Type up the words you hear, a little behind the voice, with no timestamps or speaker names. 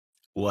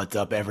What's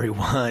up,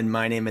 everyone?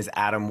 My name is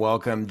Adam.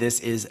 Welcome. This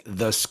is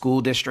the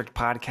School District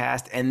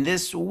Podcast. And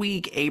this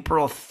week,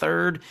 April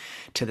 3rd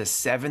to the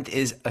 7th,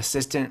 is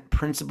Assistant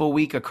Principal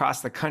Week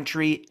across the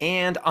country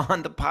and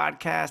on the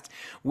podcast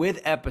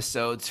with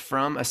episodes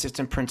from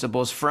assistant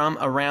principals from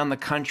around the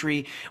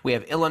country. We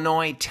have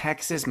Illinois,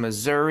 Texas,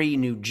 Missouri,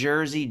 New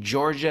Jersey,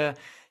 Georgia,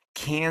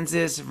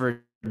 Kansas,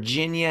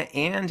 Virginia,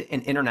 and an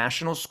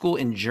international school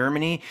in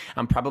Germany.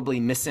 I'm probably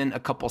missing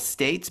a couple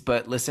states,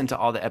 but listen to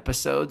all the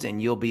episodes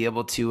and you'll be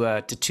able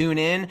to tune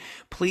in.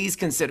 Please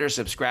consider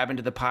subscribing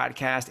to the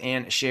podcast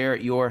and share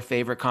your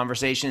favorite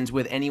conversations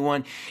with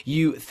anyone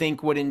you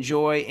think would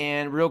enjoy.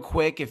 And real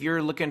quick, if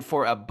you're looking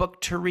for a book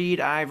to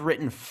read, I've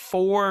written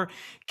 4.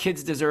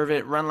 Kids Deserve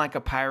It, Run Like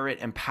a Pirate,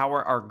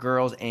 Empower Our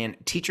Girls, and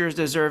Teachers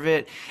Deserve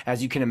It.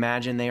 As you can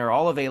imagine, they are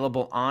all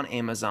available on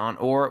Amazon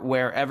or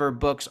wherever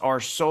books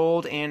are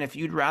sold. And if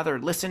you'd rather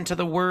listen to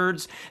the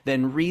words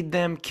than read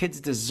them,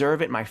 Kids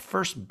Deserve It, my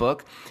first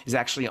book, is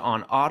actually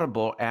on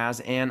Audible as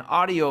an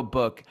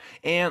audiobook.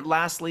 And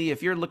lastly,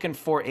 if you're looking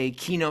for a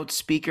keynote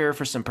speaker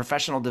for some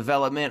professional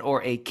development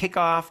or a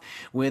kickoff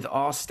with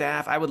all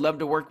staff, I would love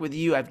to work with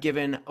you. I've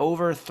given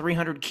over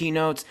 300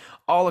 keynotes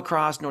all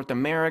across North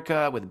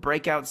America with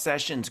breakout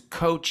sessions,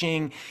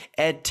 coaching,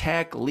 ed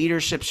tech,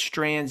 leadership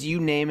strands, you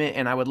name it,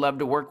 and I would love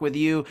to work with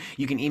you.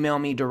 You can email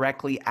me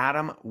directly,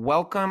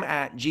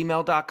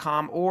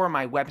 adamwelcome@gmail.com, or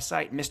my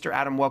website,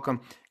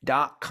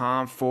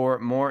 mradamwelcome.com, for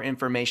more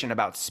information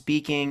about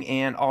speaking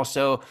and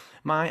also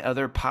my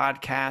other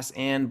podcasts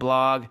and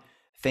blog.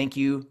 Thank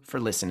you for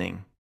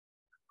listening.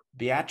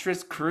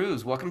 Beatrice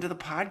Cruz, welcome to the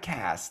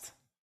podcast.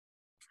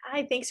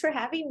 Hi, thanks for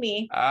having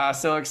me.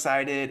 So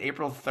excited.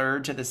 April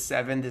 3rd to the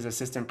 7th is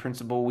Assistant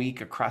Principal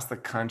Week across the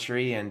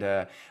country.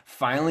 And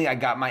finally, I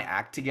got my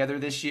act together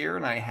this year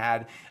and I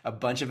had a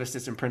bunch of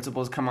assistant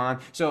principals come on.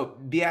 So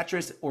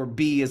Beatrice, or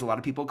B as a lot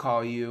of people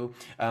call you,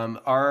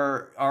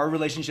 our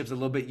relationship's a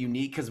little bit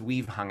unique because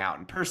we've hung out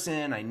in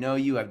person. I know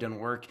you. I've done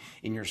work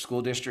in your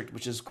school district,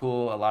 which is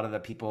cool. A lot of the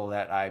people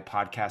that I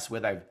podcast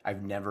with,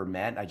 I've never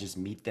met. I just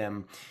meet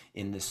them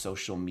in the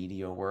social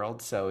media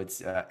world. So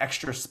it's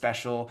extra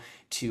special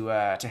to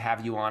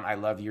have you on. I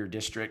love your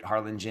district,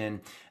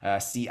 Harlingen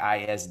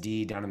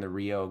CISD down in the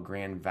Rio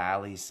Grande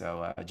Valley.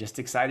 So just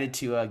excited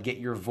to get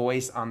your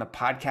voice on the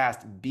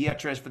podcast.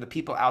 Beatrice, for the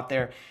people out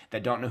there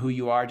that don't know who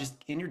you are, just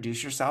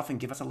introduce yourself and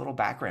give us a little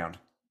background.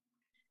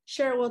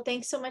 Sure. Well,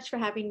 thanks so much for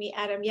having me,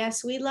 Adam.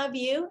 Yes, we love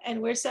you,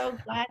 and we're so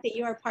glad that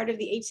you are part of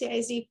the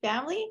HCIZ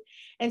family.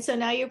 And so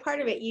now you're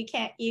part of it. You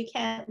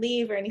can't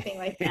leave or anything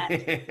like that.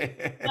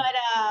 But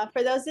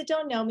for those that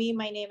don't know me,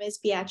 my name is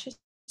Beatrice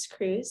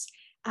Cruz.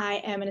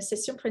 I am an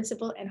assistant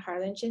principal in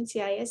Harlingen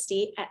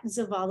CISD at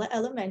Zavala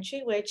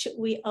Elementary, which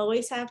we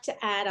always have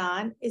to add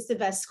on is the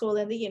best school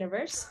in the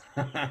universe.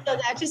 So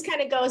that just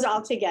kind of goes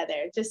all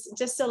together.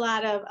 Just a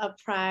lot of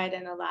pride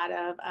and a lot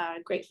of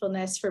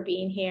gratefulness for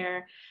being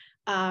here.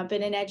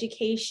 Been in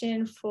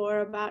education for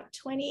about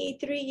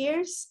 23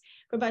 years.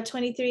 And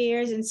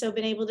so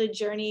been able to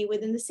journey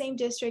within the same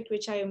district,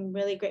 which I am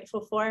really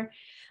grateful for.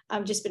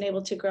 Just been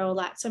able to grow a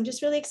lot. So I'm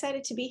just really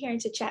excited to be here and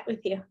to chat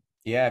with you.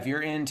 Yeah, if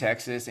you're in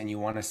Texas and you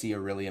want to see a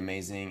really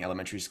amazing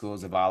elementary school,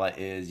 Zavala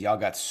is. Y'all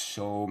got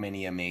so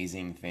many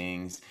amazing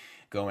things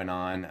going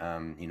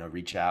on.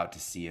 Reach out to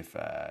see if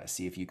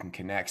you can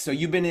connect. So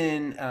you've been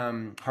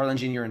in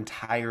Harlingen your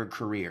entire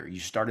career. You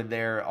started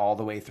there all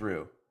the way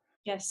through.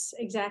 Yes,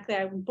 exactly.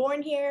 I'm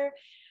born here,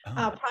 Oh,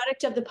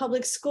 product of the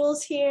public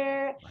schools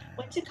here.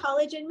 Went to wow.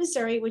 college in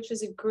Missouri, which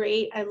was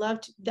I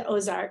loved the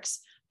Ozarks,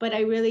 but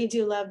I really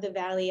do love the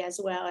Valley as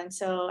well. And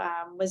so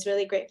was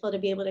really grateful to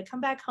be able to come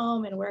back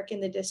home and work in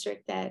the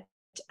district that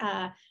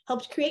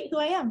helped create who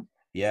I am.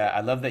 Yeah,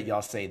 I love that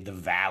y'all say the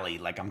valley.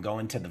 Like I'm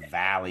going to the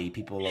valley.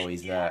 People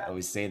always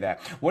say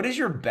that. What is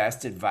your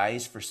best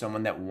advice for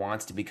someone that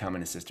wants to become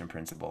an assistant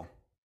principal?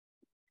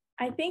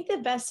 I think the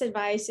best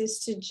advice is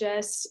to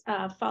just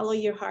follow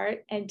your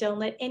heart and don't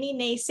let any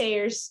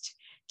naysayers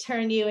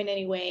turn you in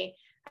any way.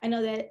 I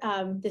know that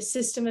the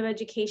system of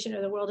education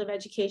or the world of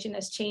education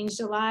has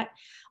changed a lot,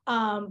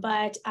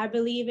 but I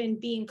believe in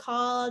being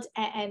called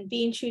and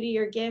being true to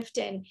your gift.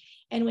 And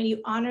when you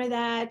honor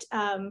that,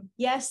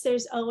 yes,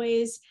 there's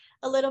always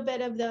a little bit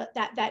of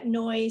that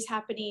noise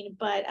happening,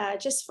 but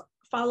just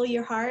follow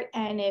your heart.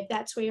 And if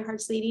that's where your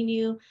heart's leading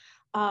you,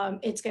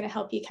 it's going to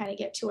help you kind of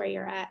get to where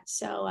you're at.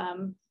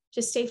 So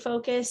just stay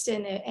focused.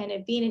 And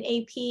if being an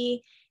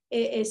AP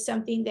is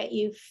something that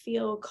you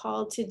feel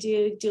called to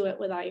do it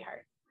with all your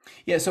heart.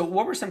 Yeah, so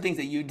what were some things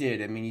that you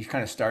did? I mean, you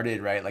kind of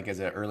started, right, like as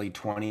an early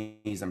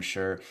 20s, I'm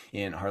sure,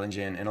 in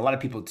Harlingen, and a lot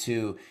of people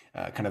too,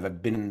 kind of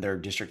have been in their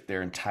district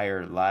their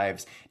entire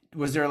lives.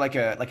 Was there like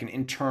an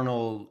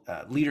internal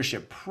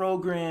leadership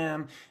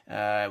program?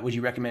 Would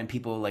you recommend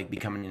people like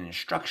becoming an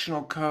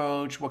instructional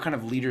coach? What kind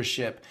of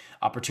leadership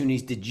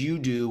opportunities did you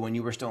do when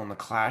you were still in the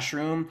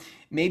classroom?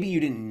 Maybe you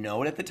didn't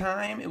know it at the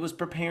time it was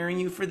preparing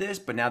you for this,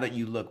 but now that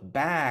you look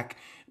back,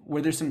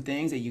 were there some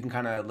things that you can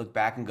kind of look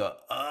back and go,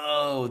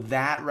 oh,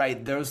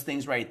 those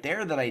things right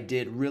there that I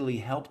did really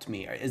helped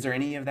me? Is there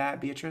any of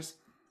that, Beatrice?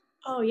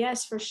 Oh,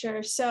 yes, for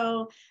sure.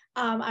 So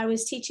I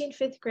was teaching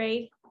fifth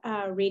grade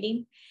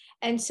reading.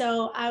 And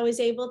so I was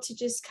able to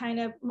just kind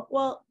of,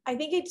 well, I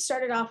think it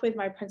started off with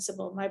my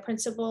principal.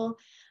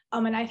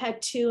 And I've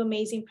had two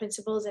amazing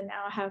principals, and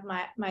now I have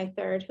my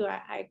third who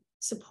I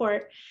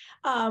support.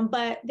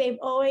 But they've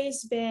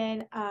always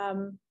been,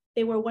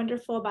 they were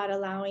wonderful about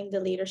allowing the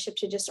leadership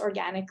to just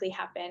organically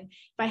happen.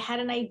 If I had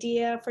an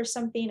idea for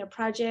something, a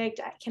project,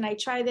 can I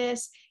try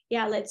this?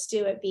 Yeah, let's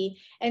do it, B.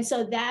 And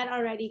so that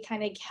already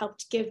kind of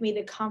helped give me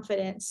the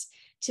confidence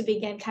to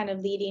begin kind of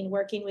leading,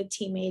 working with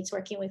teammates,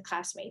 working with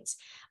classmates.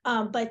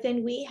 But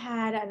then we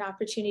had an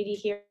opportunity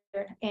here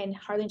in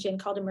Harlingen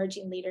called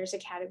Emerging Leaders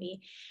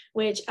Academy,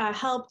 which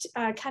helped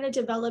kind of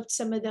develop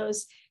some of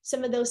those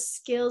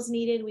skills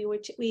needed. We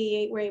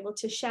were able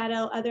to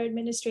shadow other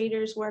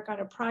administrators, work on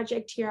a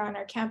project here on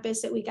our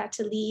campus that we got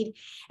to lead.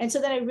 And so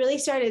then I really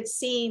started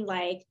seeing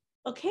like,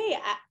 okay,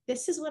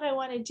 this is what I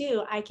want to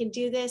do. I can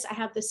do this. I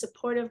have the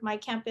support of my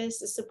campus,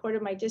 the support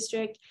of my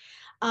district.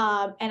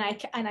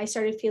 And I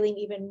started feeling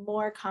even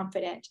more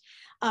confident.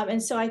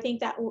 And so I think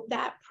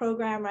that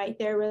program right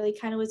there really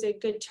kind of was a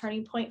good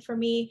turning point for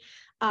me,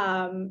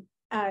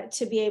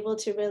 to be able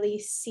to really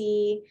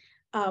see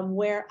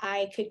where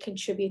I could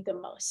contribute the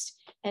most.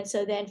 And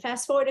so then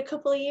fast forward a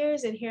couple of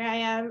years, and here I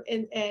am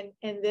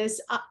in this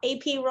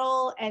AP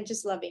role and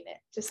just loving it,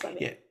 just loving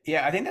Yeah, it.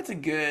 yeah, I think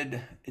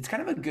it's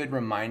kind of a good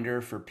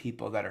reminder for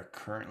people that are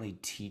currently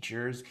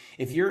teachers.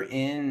 If you're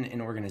in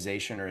an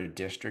organization or a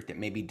district that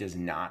maybe does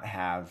not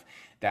have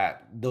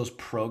those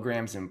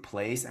programs in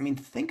place, I mean,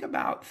 think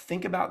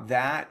about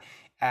that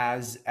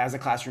as a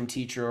classroom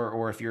teacher,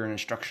 or if you're an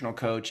instructional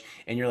coach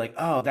and you're like,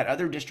 oh, that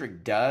other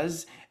district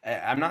does.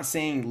 I'm not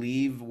saying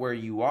leave where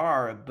you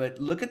are, but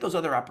look at those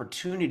other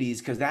opportunities,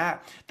 because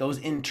those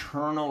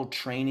internal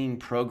training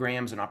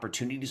programs and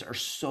opportunities are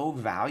so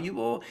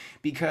valuable,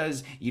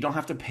 because you don't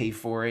have to pay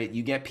for it.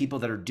 You get people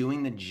that are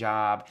doing the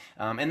job,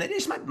 and that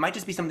just might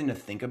just be something to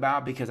think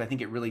about, because I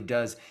think it really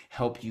does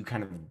help you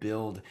kind of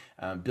build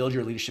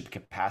your leadership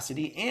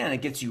capacity, and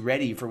it gets you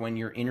ready for when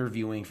you're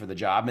interviewing for the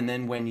job, and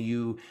then when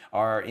you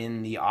are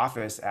in the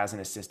office as an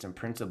assistant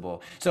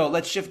principal. So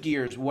let's shift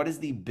gears. What is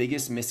the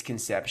biggest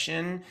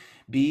misconception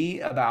be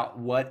about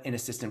what an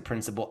assistant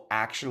principal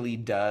actually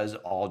does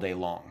all day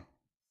long?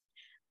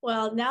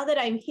 Well, now that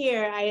I'm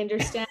here, I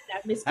understand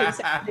that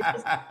misconception.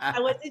 Because I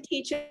was a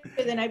teacher,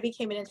 then I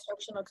became an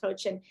instructional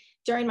coach. And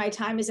during my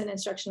time as an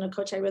instructional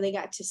coach, I really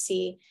got to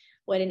see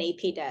what an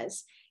AP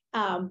does.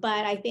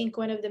 But I think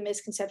one of the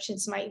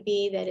misconceptions might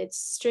be that it's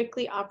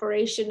strictly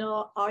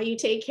operational. All you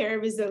take care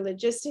of is the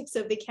logistics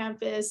of the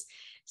campus,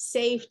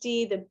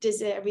 safety,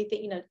 does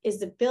everything, is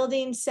the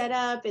building set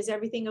up? Is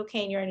everything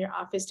okay? And you're in your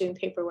office doing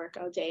paperwork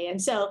all day. And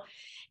so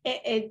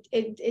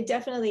it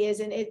definitely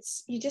is. And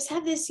you just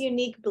have this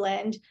unique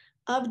blend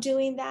of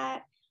doing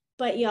that,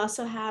 but you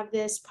also have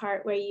this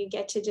part where you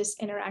get to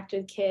just interact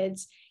with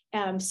kids,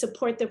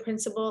 support the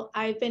principal.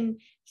 I've been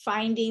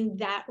finding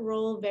that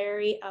role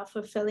very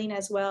fulfilling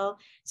as well,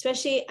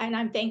 especially, and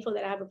I'm thankful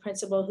that I have a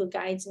principal who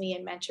guides me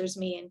and mentors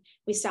me, and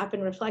we stop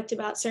and reflect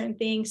about certain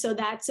things. So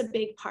that's a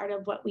big part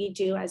of what we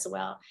do as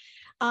well.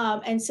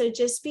 And so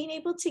just being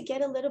able to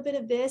get a little bit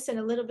of this and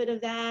a little bit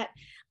of that,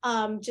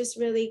 just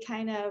really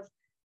kind of,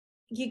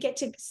 you get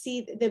to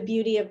see the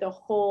beauty of the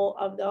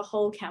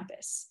whole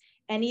campus.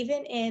 And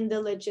even in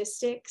the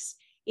logistics,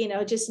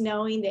 just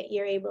knowing that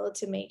you're able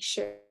to make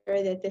sure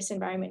that this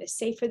environment is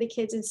safe for the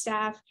kids and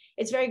staff,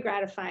 it's very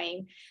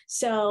gratifying.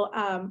 So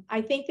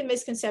I think the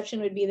misconception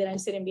would be that I'm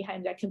sitting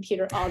behind that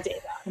computer all day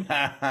long.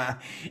 I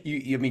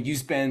mean, you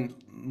spend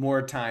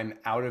more time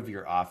out of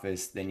your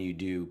office than you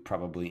do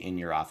probably in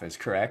your office,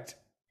 correct?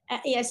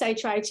 Yes, I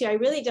try to. I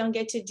really don't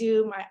get to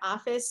do my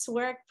office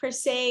work per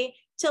se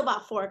till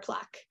about 4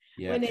 o'clock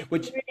Yeah, when it's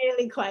which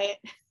really quiet.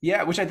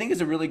 Yeah, which I think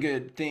is a really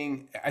good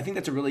thing. I think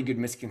that's a really good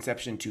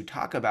misconception to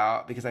talk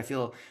about, because I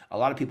feel a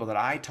lot of people that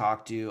I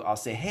talk to, I'll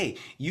say, "Hey,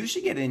 you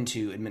should get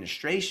into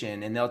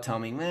administration," and they'll tell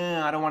me,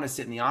 "Man, I don't want to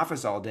sit in the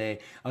office all day.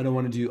 I don't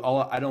want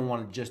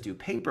to just do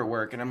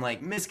paperwork." And I'm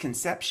like,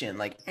 misconception,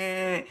 like,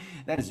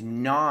 that is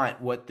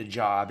not what the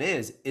job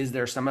is. Is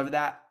there some of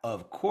that?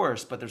 Of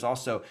course, but there's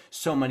also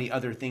so many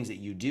other things that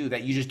you do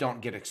that you just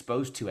don't get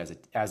exposed to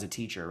as a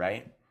teacher,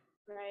 right?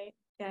 Right.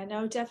 Yeah,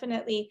 no,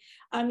 definitely.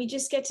 You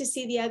just get to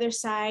see the other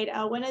side.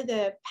 One of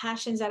the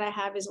passions that I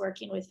have is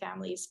working with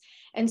families.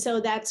 And so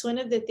that's one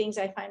of the things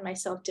I find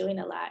myself doing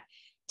a lot,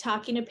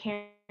 talking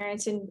to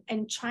parents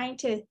and trying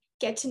to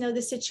get to know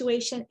the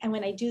situation. And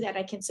when I do that,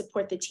 I can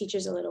support the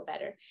teachers a little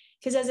better.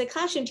 Because as a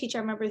classroom teacher,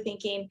 I remember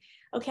thinking,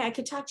 okay, I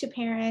could talk to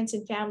parents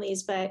and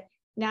families, but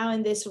now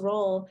in this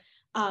role,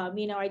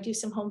 I do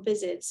some home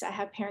visits. I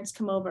have parents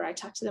come over. I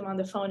talk to them on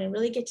the phone and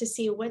really get to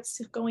see what's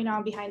going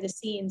on behind the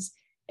scenes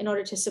in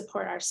order to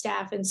support our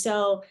staff. And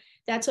so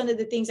that's one of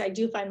the things I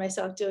do find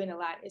myself doing a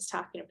lot, is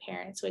talking to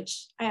parents,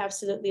 which I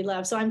absolutely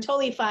love. So I'm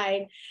totally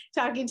fine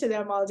talking to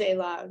them all day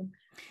long.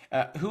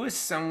 Who is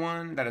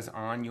someone that is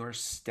on your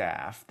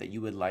staff that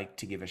you would like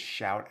to give a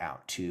shout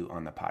out to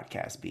on the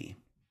podcast? B.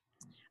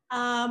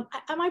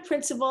 My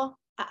principal.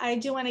 I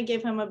do want to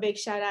give him a big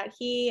shout out.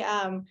 He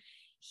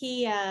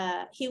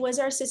was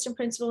our assistant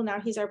principal. Now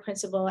he's our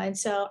principal. And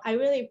so I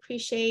really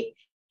appreciate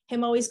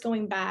him always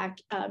going back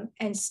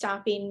and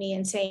stopping me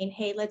and saying,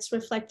 hey, let's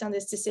reflect on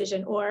this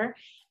decision. Or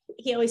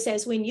he always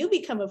says, when you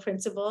become a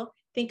principal,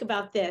 think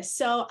about this.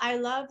 So I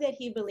love that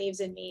he believes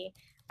in me.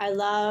 I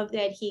love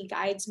that he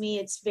guides me.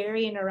 It's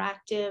very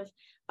interactive.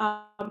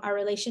 Our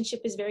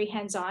relationship is very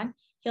hands-on.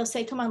 He'll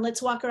say, come on,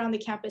 let's walk around the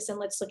campus and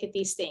let's look at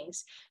these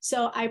things.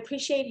 So I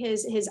appreciate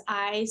his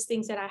eyes,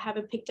 things that I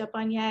haven't picked up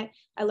on yet.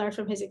 I learned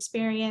from his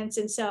experience.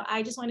 And so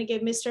I just want to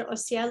give Mr.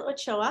 Ociel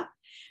Ochoa,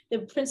 the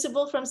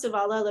principal from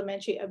Zavala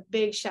Elementary, a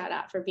big shout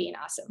out for being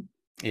awesome.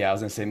 Yeah, I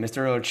was gonna say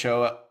Mr.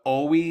 Ochoa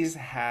always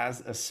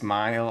has a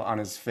smile on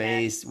his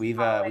face. Yes,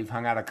 We've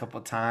hung out a couple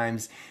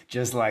times,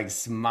 just like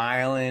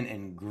smiling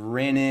and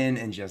grinning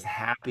and just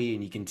happy,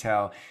 and you can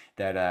tell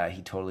that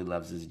he totally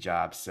loves his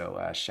job.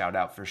 So shout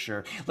out for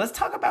sure. Let's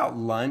talk about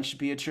lunch,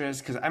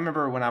 Beatrice, because I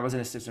remember when I was an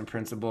assistant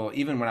principal,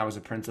 even when I was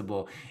a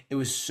principal, it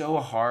was so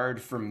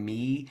hard for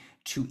me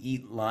to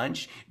eat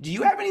lunch. Do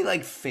you have any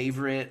like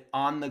favorite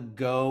on the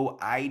go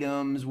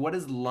items? What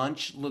does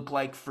lunch look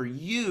like for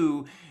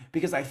you?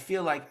 Because I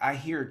feel like I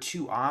hear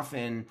too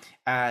often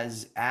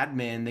as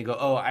admin, they go,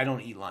 "Oh, I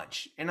don't eat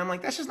lunch." And I'm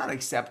like, that's just not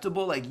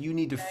acceptable. Like you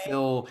need to right.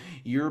 fill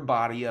your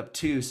body up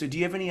too. So do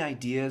you have any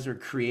ideas or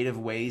creative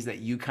ways that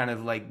you kind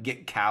of like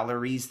get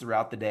calories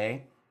throughout the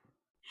day?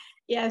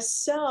 Yes.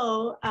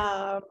 So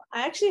I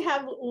actually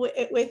have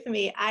it with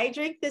me. I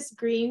drink this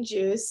green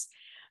juice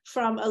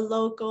from a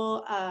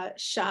local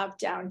shop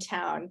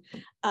downtown.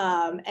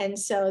 And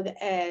so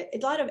a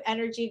lot of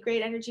energy,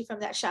 great energy from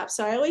that shop.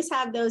 So I always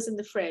have those in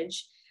the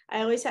fridge.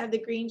 I always have the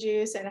green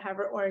juice and I have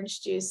our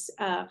orange juice.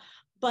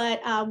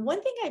 But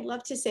one thing I'd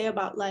love to say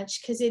about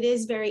lunch, because it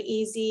is very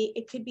easy,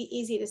 it could be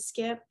easy to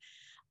skip.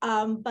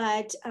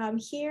 But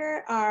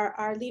here,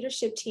 our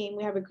leadership team,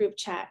 we have a group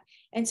chat.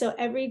 And so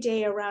every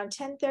day around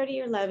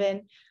 10:30 or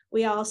 11,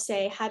 we all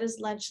say, how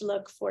does lunch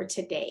look for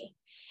today?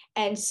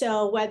 And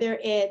so whether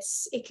it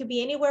could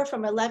be anywhere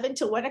from 11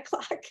 to 1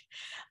 o'clock,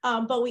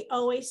 but we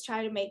always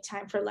try to make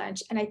time for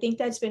lunch. And I think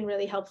that's been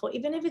really helpful.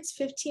 Even if it's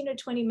 15 or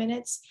 20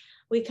 minutes,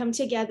 we come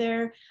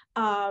together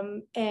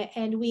and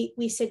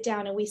we sit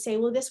down and we say,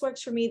 well, this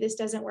works for me, this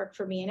doesn't work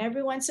for me. And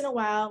every once in a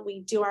while, we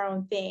do our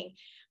own thing.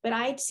 But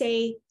I'd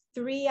say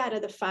 3 out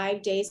of the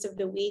 5 days of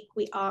the week,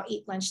 we all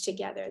eat lunch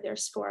together.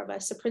 There's 4 of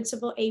us, a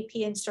principal, AP,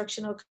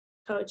 instructional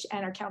coach,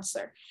 and our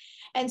counselor.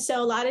 And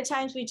so a lot of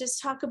times we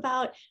just talk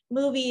about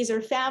movies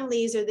or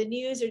families or the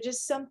news or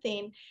just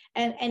something.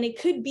 And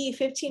it could be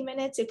 15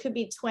 minutes, it could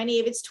be 20.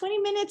 If it's 20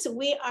 minutes,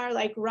 we are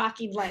like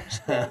rocking lunch.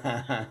 But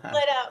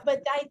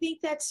I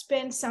think that's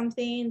been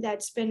something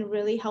that's been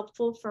really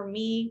helpful for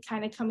me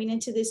kind of coming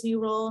into this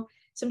new role.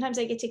 Sometimes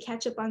I get to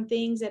catch up on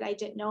things that I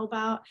didn't know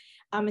about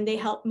and they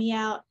help me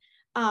out.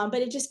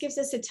 But it just gives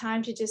us a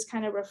time to just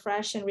kind of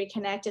refresh and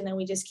reconnect, and then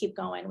we just keep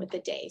going with the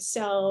day.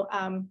 So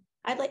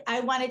I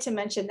wanted to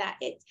mention that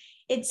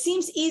it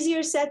seems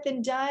easier said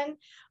than done,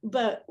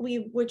 but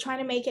we're trying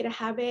to make it a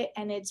habit,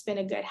 and it's been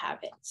a good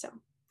habit. So.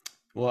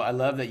 Well, I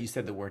love that you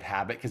said the word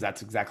habit because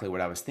that's exactly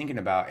what I was thinking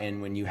about. And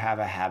when you have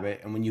a habit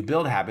and when you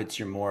build habits,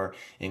 you're more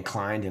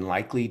inclined and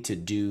likely to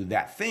do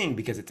that thing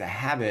because it's a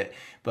habit.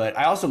 But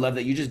I also love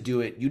that you just do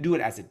it, you do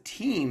it as a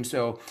team.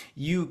 So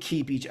you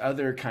keep each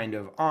other kind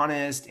of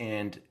honest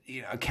and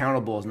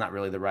accountable is not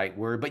really the right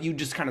word, but you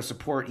just kind of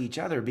support each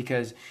other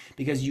because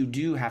you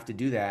do have to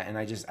do that. And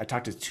I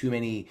talked to too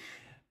many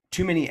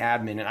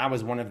admin, and I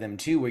was one of them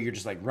too, where you're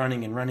just like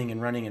running and running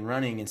and running and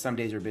running, and some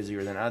days are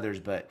busier than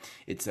others, but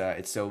it's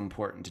so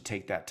important to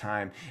take that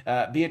time.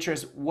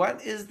 Beatrice,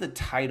 what is the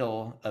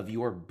title of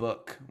your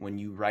book when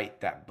you write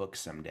that book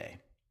someday?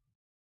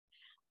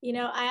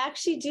 I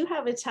actually do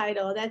have a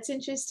title. That's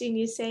interesting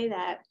you say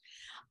that.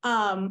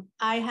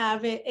 I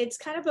have it. It's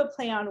kind of a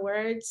play on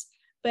words,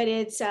 but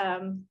it's I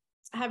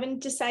haven't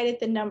decided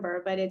the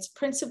number, but it's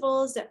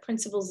principles that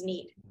principals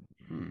need.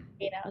 Hmm.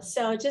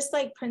 So just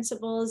like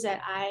principles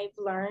that I've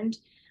learned,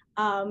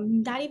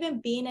 not even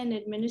being an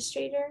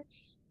administrator,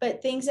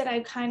 but things that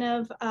I kind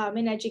of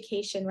in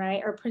education,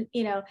 right? Or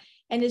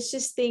and it's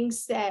just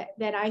things that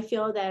I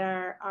feel that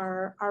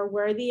are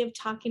worthy of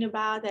talking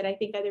about, that I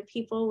think other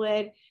people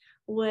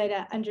would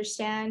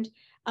understand.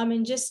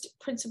 And just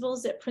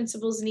principles that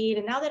principals need.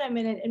 And now that I'm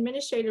in an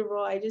administrative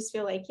role, I just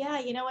feel like, yeah,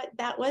 you know what,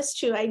 that was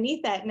true. I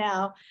need that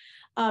now.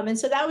 And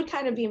so that would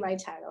kind of be my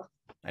title.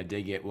 I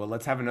dig it. Well,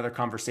 let's have another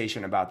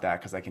conversation about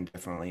that because I can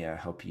definitely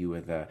help you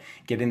with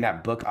getting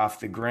that book off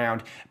the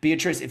ground.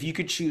 Beatrice, if you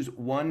could choose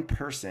one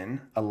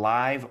person,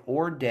 alive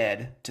or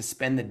dead, to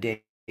spend the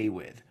day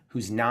with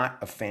who's not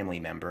a family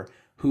member,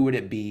 who would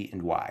it be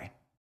and why?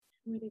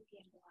 Who would it be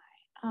and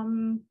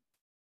why?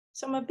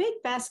 So I'm a big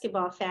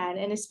basketball fan,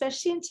 and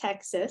especially in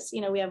Texas,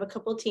 we have a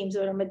couple teams,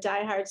 but I'm a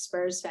diehard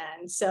Spurs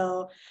fan.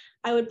 So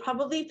I would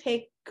probably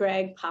pick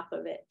Greg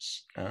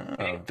Popovich. Greg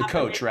Oh, the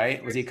coach, Popovich,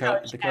 right? Was he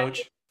coach. the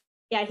coach?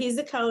 Yeah, he's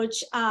the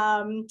coach.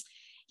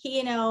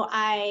 He,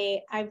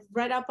 I've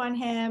read up on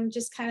him,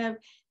 just kind of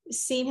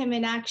seen him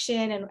in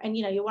action, and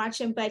you watch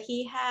him, but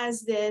he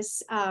has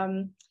this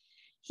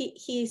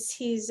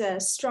he's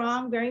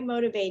strong, very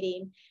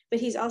motivating, but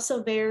he's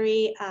also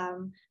very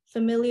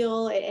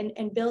familial,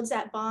 and builds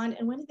that bond.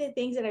 And one of the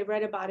things that I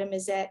read about him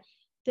is that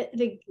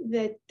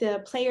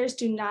the players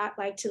do not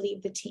like to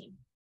leave the team.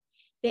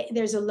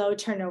 There's a low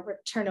turnover.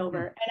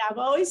 And I've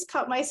always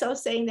caught myself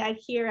saying that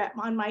here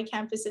on my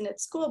campus and at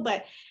school.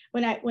 But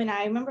when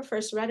I remember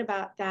first read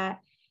about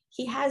that,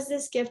 he has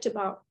this gift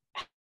about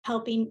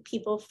helping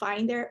people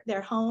find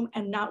their home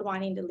and not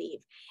wanting to leave.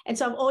 And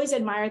so I've always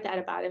admired that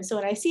about him. So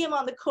when I see him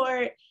on the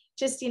court,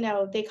 just,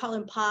 they call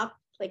him Pop,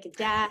 like a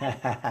dad.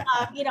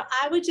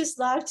 I would just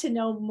love to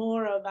know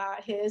more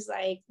about his,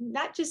 like,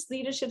 not just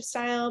leadership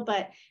style,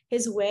 but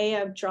his way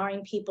of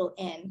drawing people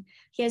in.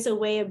 He has a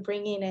way of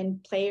bringing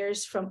in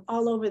players from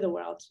all over the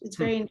world. It's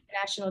very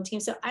international team.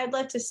 So I'd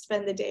love to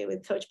spend the day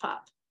with Coach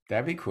Pop.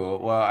 That'd be cool.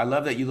 Well, I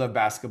love that you love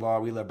basketball.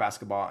 We love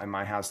basketball in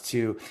my house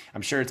too.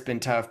 I'm sure it's been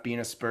tough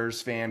being a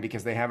Spurs fan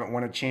because they haven't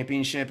won a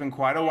championship in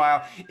quite a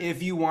while.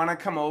 If you want to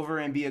come over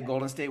and be a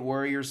Golden State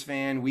Warriors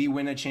fan, we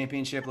win a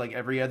championship like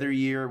every other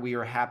year. We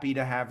are happy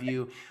to have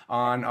you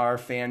on our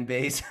fan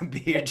base,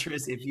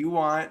 Beatrice, if you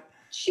want.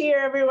 Cheer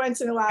every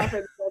once in a while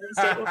for the Golden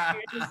State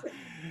Warriors.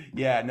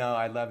 Yeah, no,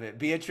 I love it.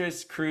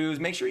 Beatrice Cruz.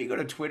 Make sure you go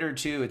to Twitter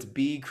too. It's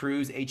B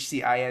Cruz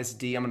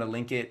HCISD. I'm going to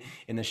link it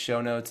in the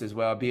show notes as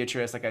well.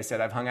 Beatrice, like I said,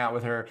 I've hung out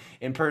with her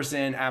in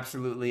person.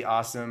 Absolutely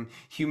awesome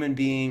human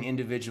being,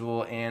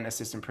 individual, and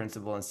assistant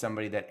principal, and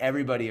somebody that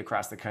everybody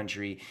across the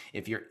country,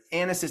 if you're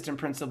an assistant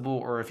principal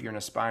or if you're an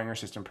aspiring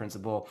assistant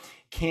principal,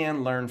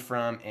 can learn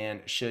from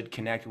and should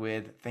connect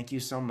with. Thank you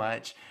so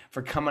much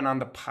for coming on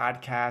the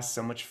podcast.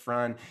 So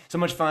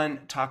much fun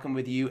talking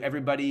with you.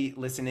 Everybody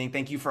listening,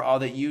 thank you for all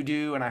that you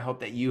do, and I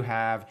hope that you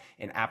have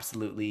an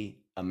absolutely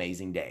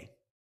amazing day.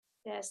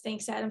 Yes,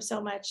 thanks, Adam,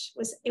 so much.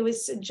 It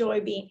was a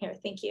joy being here.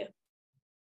 Thank you.